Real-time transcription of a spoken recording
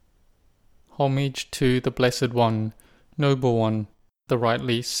Homage to the Blessed One, Noble One, the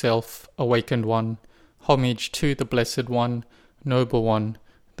rightly self-awakened One. Homage to the Blessed One, Noble One,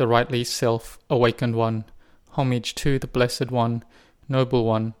 the rightly self-awakened One. Homage to the Blessed One, Noble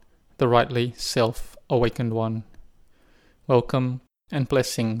One, the rightly self-awakened One. Welcome and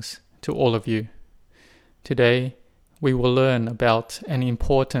blessings to all of you. Today we will learn about an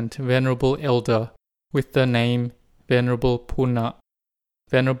important venerable elder with the name Venerable Puna.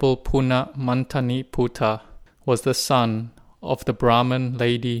 Venerable Puna Mantani Putta was the son of the Brahmin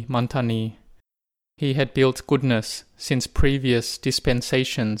lady Mantani. He had built goodness since previous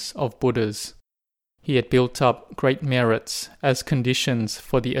dispensations of Buddhas. He had built up great merits as conditions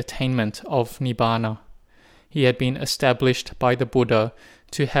for the attainment of Nibbana. He had been established by the Buddha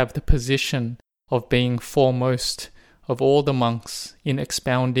to have the position of being foremost of all the monks in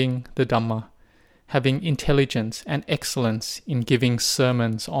expounding the Dhamma, having intelligence and excellence in giving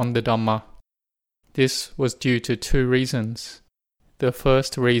sermons on the Dhamma. This was due to two reasons. The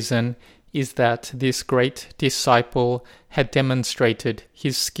first reason is that this great disciple had demonstrated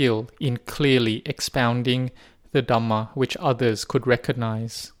his skill in clearly expounding the Dhamma which others could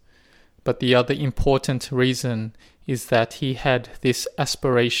recognize. But the other important reason is that he had this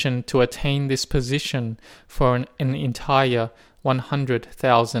aspiration to attain this position for an entire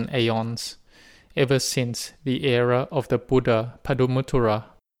 100,000 aeons, ever since the era of the Buddha Padumuttara,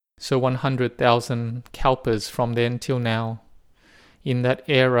 so 100,000 kalpas from then till now. In that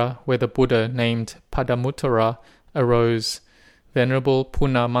era where the Buddha named Padumuttara arose, Venerable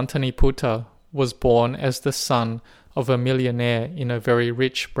Puna Mantani Putta was born as the son of a millionaire in a very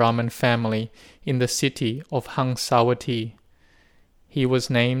rich Brahmin family in the city of Hangsawati. He was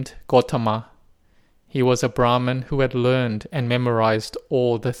named Gotama. He was a Brahmin who had learned and memorized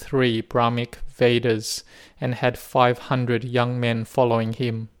all the 3 Brahmic Vedas and had 500 young men following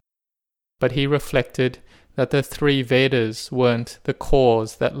him. But he reflected that the 3 Vedas weren't the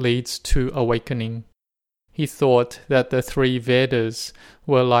cause that leads to awakening. He thought that the 3 Vedas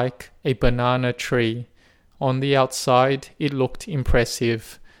were like a banana tree. On the outside it looked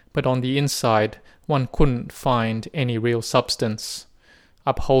impressive, but on the inside one couldn't find any real substance.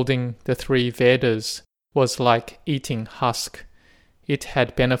 Upholding the 3 Vedas was like eating husk. It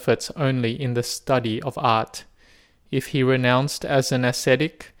had benefits only in the study of art. If he renounced as an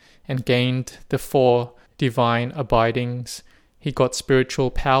ascetic and gained the 4 divine abidings, he got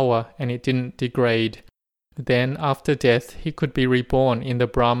spiritual power and it didn't degrade. Then after death he could be reborn in the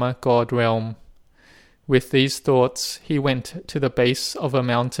Brahma God realm. With these thoughts he went to the base of a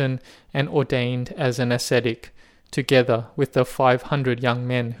mountain and ordained as an ascetic, together with the 500 young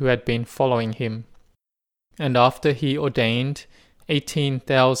men who had been following him. And after he ordained,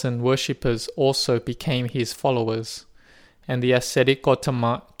 18,000 worshippers also became his followers. And the ascetic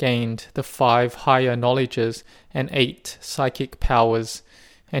Gotama gained the 5 higher knowledges and 8 psychic powers,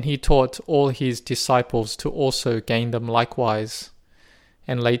 and he taught all his disciples to also gain them likewise.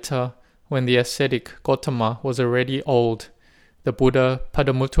 And later, when the ascetic Gotama was already old, the Buddha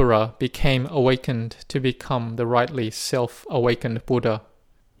Padumuttara became awakened to become the rightly self-awakened Buddha.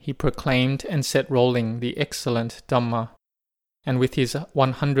 He proclaimed and set rolling the excellent Dhamma, and with his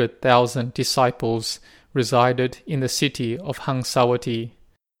 100,000 disciples resided in the city of Hangsawati.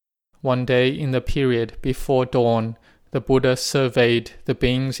 One day in the period before dawn, the Buddha surveyed the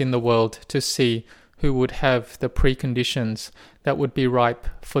beings in the world to see who would have the preconditions that would be ripe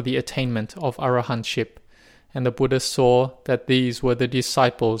for the attainment of arahantship, and the Buddha saw that these were the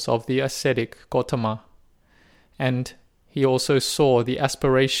disciples of the ascetic Gotama. And he also saw the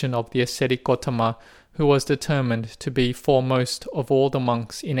aspiration of the ascetic Gotama, who was determined to be foremost of all the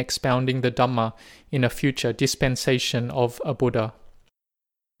monks in expounding the Dhamma in a future dispensation of a Buddha.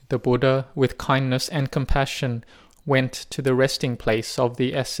 The Buddha, with kindness and compassion, went to the resting place of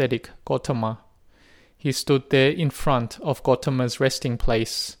the ascetic Gotama. He stood there in front of Gotama's resting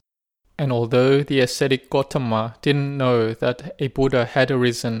place, and although the ascetic Gotama didn't know that a Buddha had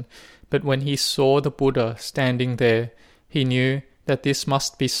arisen, but when he saw the Buddha standing there, he knew that this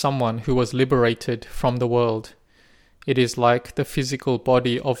must be someone who was liberated from the world. It is like the physical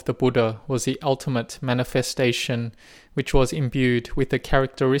body of the Buddha was the ultimate manifestation, which was imbued with the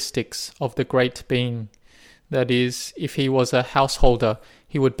characteristics of the Great Being. That is, if he was a householder,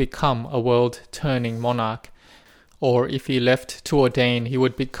 he would become a world-turning monarch, or if he left to ordain, he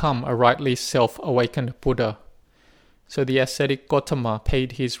would become a rightly self-awakened Buddha. So the ascetic Gotama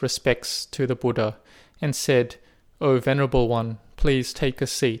paid his respects to the Buddha and said, "O Venerable One, please take a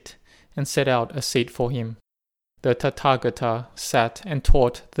seat," and set out a seat for him. The Tathagata sat and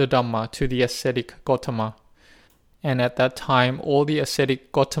taught the Dhamma to the ascetic Gotama. and at that time all the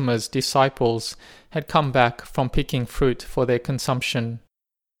ascetic Gotama's disciples had come back from picking fruit for their consumption.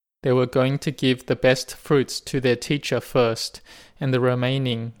 They were going to give the best fruits to their teacher first, and the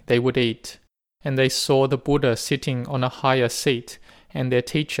remaining they would eat. And they saw the Buddha sitting on a higher seat, and their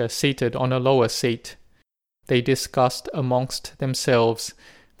teacher seated on a lower seat. They discussed amongst themselves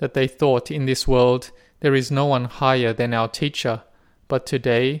that they thought in this world there is no one higher than our teacher, but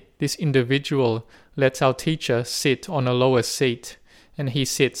today this individual lets our teacher sit on a lower seat, and he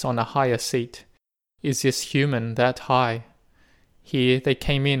sits on a higher seat. Is this human that high? Here they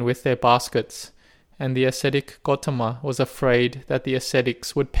came in with their baskets, and the ascetic Gotama was afraid that the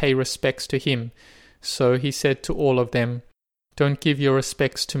ascetics would pay respects to him, so he said to all of them, "Don't give your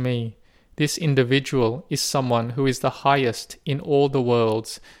respects to me. This individual is someone who is the highest in all the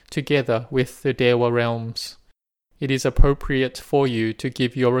worlds, together with the Dewa realms. It is appropriate for you to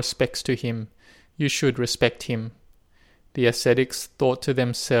give your respects to him. You should respect him." The ascetics thought to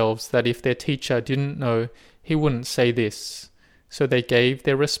themselves that if their teacher didn't know, he wouldn't say this. So they gave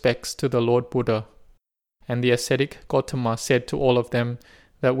their respects to the Lord Buddha. And the ascetic Gotama said to all of them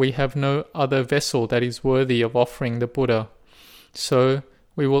that we have no other vessel that is worthy of offering the Buddha. So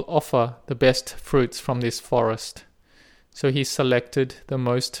we will offer the best fruits from this forest. So he selected the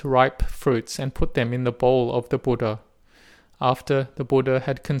most ripe fruits and put them in the bowl of the Buddha. After the Buddha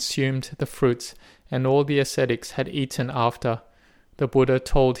had consumed the fruits and all the ascetics had eaten after, the Buddha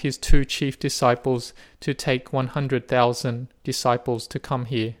told his 2 chief disciples to take 100,000 disciples to come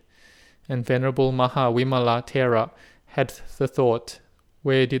here. And Venerable Mahavimala Thera had the thought,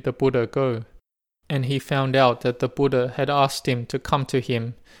 where did the Buddha go? And he found out that the Buddha had asked him to come to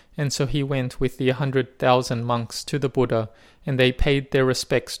him, and so he went with the 100,000 monks to the Buddha, and they paid their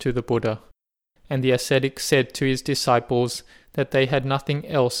respects to the Buddha. And the ascetic said to his disciples that they had nothing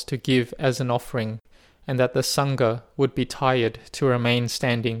else to give as an offering, and that the Sangha would be tired to remain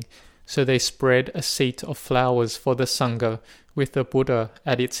standing, so they spread a seat of flowers for the Sangha with the Buddha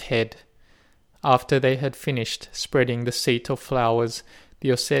at its head. After they had finished spreading the seat of flowers, the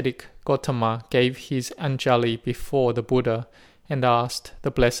ascetic Gotama gave his Anjali before the Buddha and asked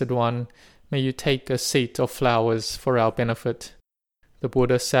the Blessed One, "May you take a seat of flowers for our benefit." The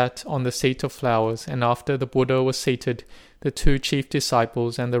Buddha sat on the seat of flowers, and after the Buddha was seated, the 2 chief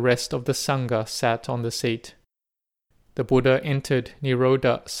disciples and the rest of the Sangha sat on the seat. The Buddha entered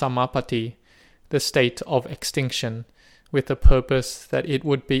Nirodha Samapatti, the state of extinction, with the purpose that it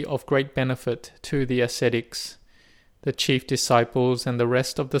would be of great benefit to the ascetics. The chief disciples and the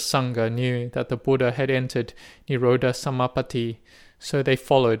rest of the Sangha knew that the Buddha had entered Nirodha Samapatti, so they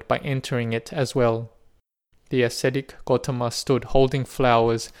followed by entering it as well. The ascetic Gotama stood holding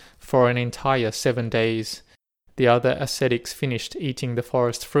flowers for an entire 7 days. The other ascetics finished eating the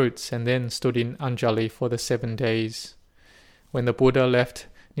forest fruits and then stood in Anjali for the 7 days. When the Buddha left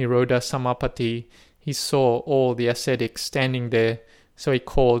Nirodha Samapatti, he saw all the ascetics standing there, so he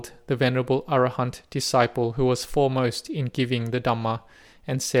called the Venerable Arahant disciple who was foremost in giving the Dhamma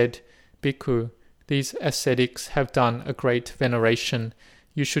and said, "Bhikkhu, these ascetics have done a great veneration.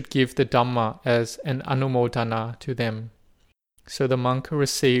 You should give the Dhamma as an anumodana to them." So the monk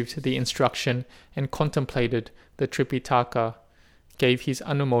received the instruction and contemplated the Tripitaka, gave his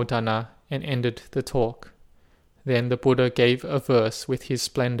anumodana and ended the talk. Then the Buddha gave a verse with his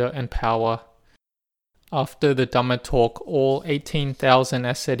splendor and power. After the Dhamma talk, all 18,000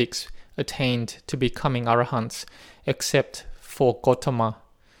 ascetics attained to becoming arahants, except for Gotama.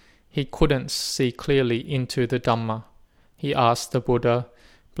 He couldn't see clearly into the Dhamma. He asked the Buddha,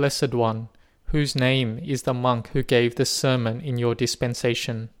 "Blessed One, whose name is the monk who gave the sermon in your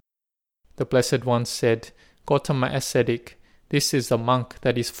dispensation?" The Blessed One said, "Gotama ascetic, this is the monk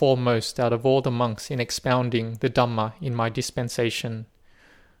that is foremost out of all the monks in expounding the Dhamma in my dispensation."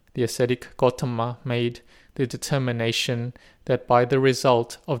 The ascetic Gotama made the determination that by the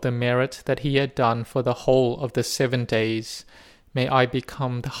result of the merit that he had done for the whole of the 7 days, may I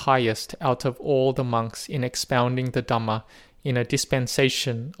become the highest out of all the monks in expounding the Dhamma in a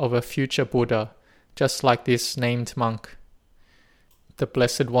dispensation of a future Buddha, just like this named monk. The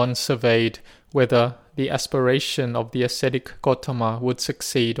Blessed One surveyed whether the aspiration of the ascetic Gotama would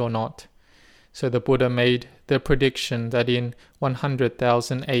succeed or not. So the Buddha made the prediction that in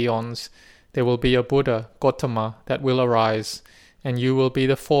 100,000 aeons there will be a Buddha, Gotama, that will arise, and you will be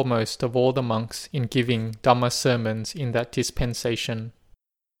the foremost of all the monks in giving Dhamma sermons in that dispensation.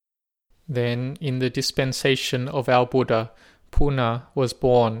 Then, in the dispensation of our Buddha, Puna was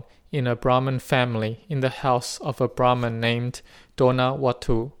born in a Brahmin family in the house of a Brahmin named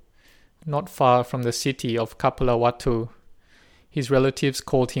Donawatu, not far from the city of Kapilawatu. His relatives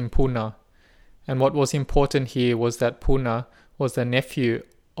called him Puna, And what was important here was that Puna was the nephew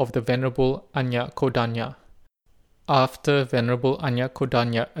of the Venerable Anya Kodanya. After Venerable Anya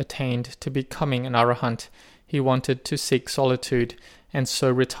Kodanya attained to becoming an arahant, he wanted to seek solitude and so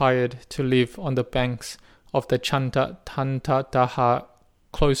retired to live on the banks of the Chanda Tantadaha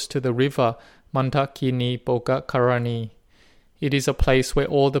close to the river Mandakini Bogakarani. It is a place where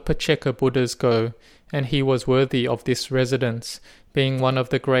all the Pacceka Buddhas go, and he was worthy of this residence, being one of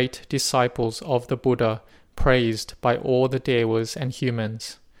the great disciples of the Buddha, praised by all the Devas and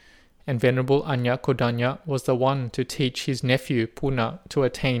humans. And Venerable Anya Kodanya was the one to teach his nephew Puna to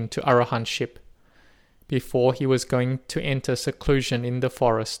attain to arahantship. Before he was going to enter seclusion in the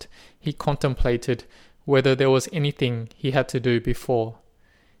forest, he contemplated whether there was anything he had to do before.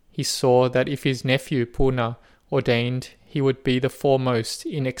 He saw that if his nephew Puna ordained, he would be the foremost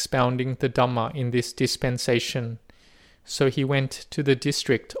in expounding the Dhamma in this dispensation. So he went to the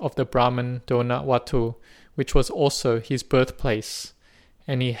district of the Brahman Donawatu, which was also his birthplace,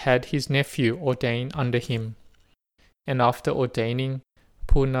 and he had his nephew ordain under him. And after ordaining,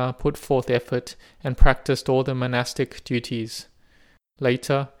 Puna put forth effort and practiced all the monastic duties.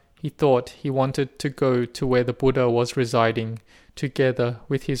 Later, he thought he wanted to go to where the Buddha was residing, together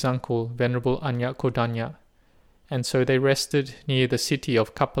with his uncle, Venerable Anya Kodanya. And so they rested near the city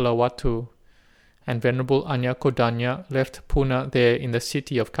of Kapilawatu. And Venerable Anya Kodanya left Puna there in the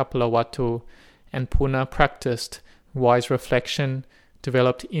city of Kapilawatu, and Puna practiced wise reflection,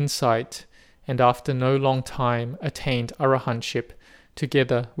 developed insight, and after no long time attained arahantship,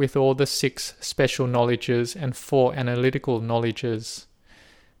 together with all the 6 special knowledges and 4 analytical knowledges.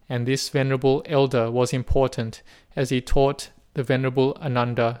 And this venerable elder was important, as he taught the Venerable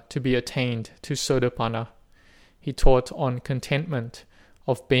Ananda to be attained to Sotapanna. He taught on contentment,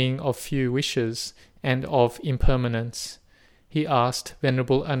 of being of few wishes, and of impermanence. He asked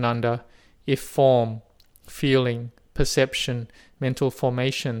Venerable Ananda if form, feeling, perception, mental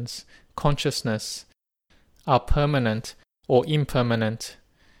formations, consciousness are permanent or impermanent.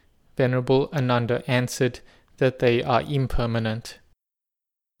 Venerable Ananda answered that they are impermanent.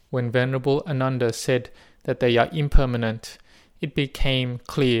 When Venerable Ananda said that they are impermanent, it became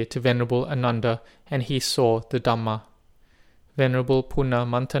clear to Venerable Ananda, and he saw the Dhamma. Venerable Puna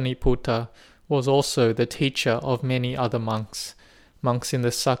Mantaniputta was also the teacher of many other monks in the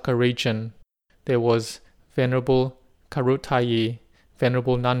Sakka region. There was Venerable Karutayi,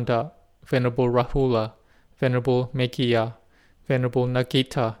 Venerable Nanda, Venerable Rahula, Venerable Meghiya, Venerable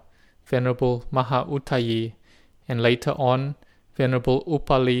Nagita, Venerable Maha-Uttayi, and later on, Venerable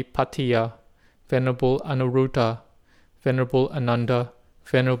Upali Patiya, Venerable Anuruddha, Venerable Ananda,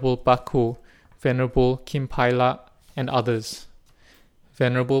 Venerable Bhakkhu, Venerable Kimpaila, and others.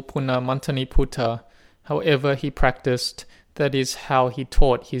 Venerable Puna Mantaniputta, however he practiced, that is how he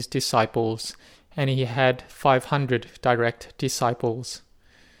taught his disciples, and he had 500 direct disciples.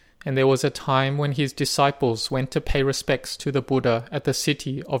 And there was a time when his disciples went to pay respects to the Buddha at the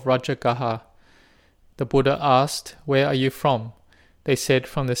city of Rajagaha. The Buddha asked, "Where are you from?" They said,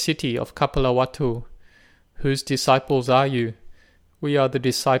 "From the city of Kapilawatu." "Whose disciples are you?" "We are the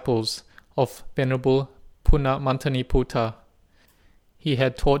disciples of Venerable Puna Mantaniputta." He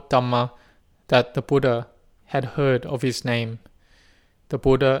had taught Dhamma that the Buddha had heard of his name. The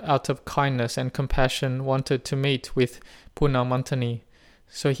Buddha, out of kindness and compassion, wanted to meet with Puna Mantani,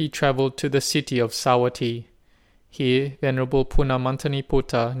 so he travelled to the city of Savatthi. Here, Venerable Puna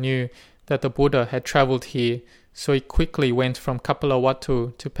Mantaniputta knew that the Buddha had travelled here, so he quickly went from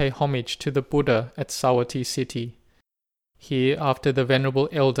Kapilawatu to pay homage to the Buddha at Savatthi city. Here, after the Venerable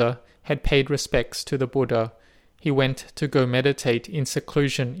Elder had paid respects to the Buddha, he went to go meditate in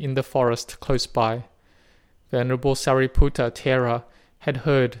seclusion in the forest close by. Venerable Sariputta Thera had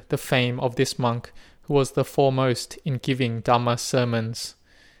heard the fame of this monk, who was the foremost in giving Dhamma sermons,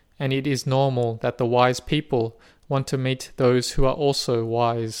 and it is normal that the wise people want to meet those who are also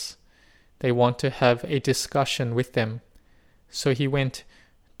wise. They want to have a discussion with them. So he went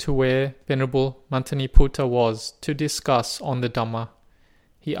to where Venerable Mantaniputta was to discuss on the Dhamma.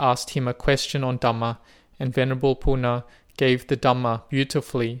 He asked him a question on Dhamma, and Venerable Puna gave the Dhamma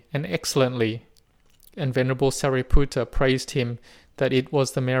beautifully and excellently. And Venerable Sariputta praised him that it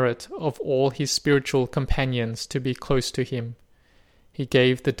was the merit of all his spiritual companions to be close to him. He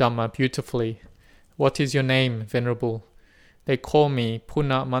gave the Dhamma beautifully. "What is your name, Venerable?" "They call me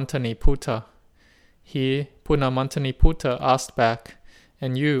Puna Mantaniputta." Here Puna Mantaniputta asked back,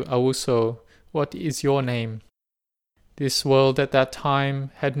 "And you, Awuso, what is your name?" This world at that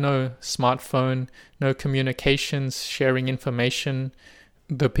time had no smartphone, no communications sharing information.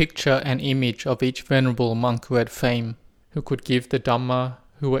 The picture and image of each venerable monk who had fame, who could give the Dhamma,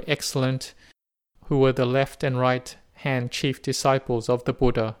 who were excellent, who were the left and right hand chief disciples of the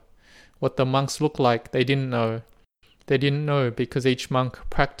Buddha. What the monks looked like they didn't know. They didn't know because each monk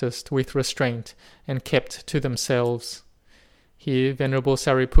practiced with restraint and kept to themselves. Here Venerable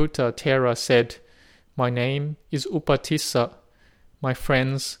Sariputta Thera said, "My name is Upatissa. My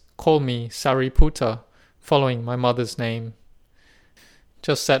friends call me Sariputta, following my mother's name."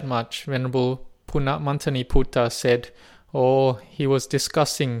 Just that much. Venerable Punamantaniputta said, he was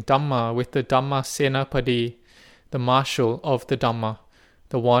discussing Dhamma with the Dhamma Senapati, the marshal of the Dhamma,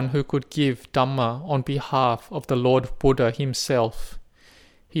 the one who could give Dhamma on behalf of the Lord Buddha himself.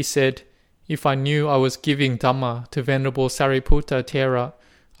 He said, "If I knew I was giving Dhamma to Venerable Sariputta Thera,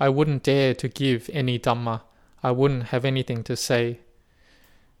 I wouldn't dare to give any Dhamma. I wouldn't have anything to say."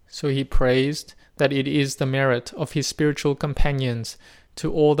 So he praised that it is the merit of his spiritual companions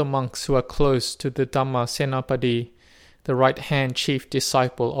to all the monks who are close to the Dhamma Senapati, the right-hand chief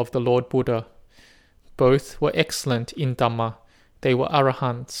disciple of the Lord Buddha. Both were excellent in Dhamma. They were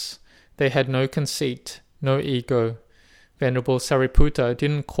arahants. They had no conceit, no ego. Venerable Sariputta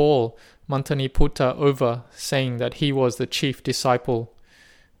didn't call Mantaniputta over, saying that he was the chief disciple.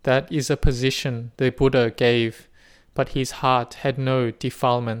 That is a position the Buddha gave, but his heart had no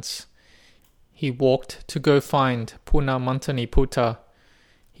defilements. He walked to go find Punamantaniputta.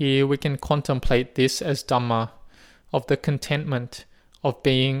 Here we can contemplate this as Dhamma, of the contentment of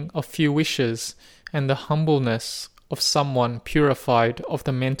being of few wishes and the humbleness of someone purified of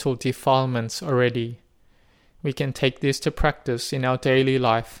the mental defilements already. We can take this to practice in our daily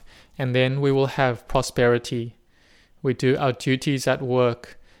life, and then we will have prosperity. We do our duties at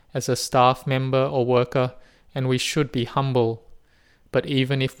work as a staff member or worker, and we should be humble. But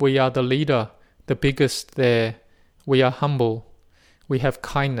even if we are the leader, the biggest there, we are humble. We have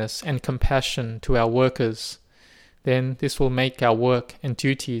kindness and compassion to our workers. Then this will make our work and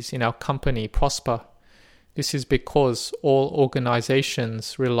duties in our company prosper. This is because all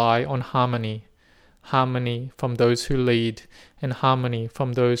organizations rely on harmony. Harmony from those who lead and harmony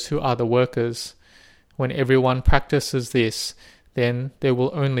from those who are the workers. When everyone practices this, then there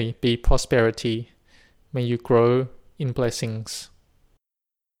will only be prosperity. May you grow in blessings.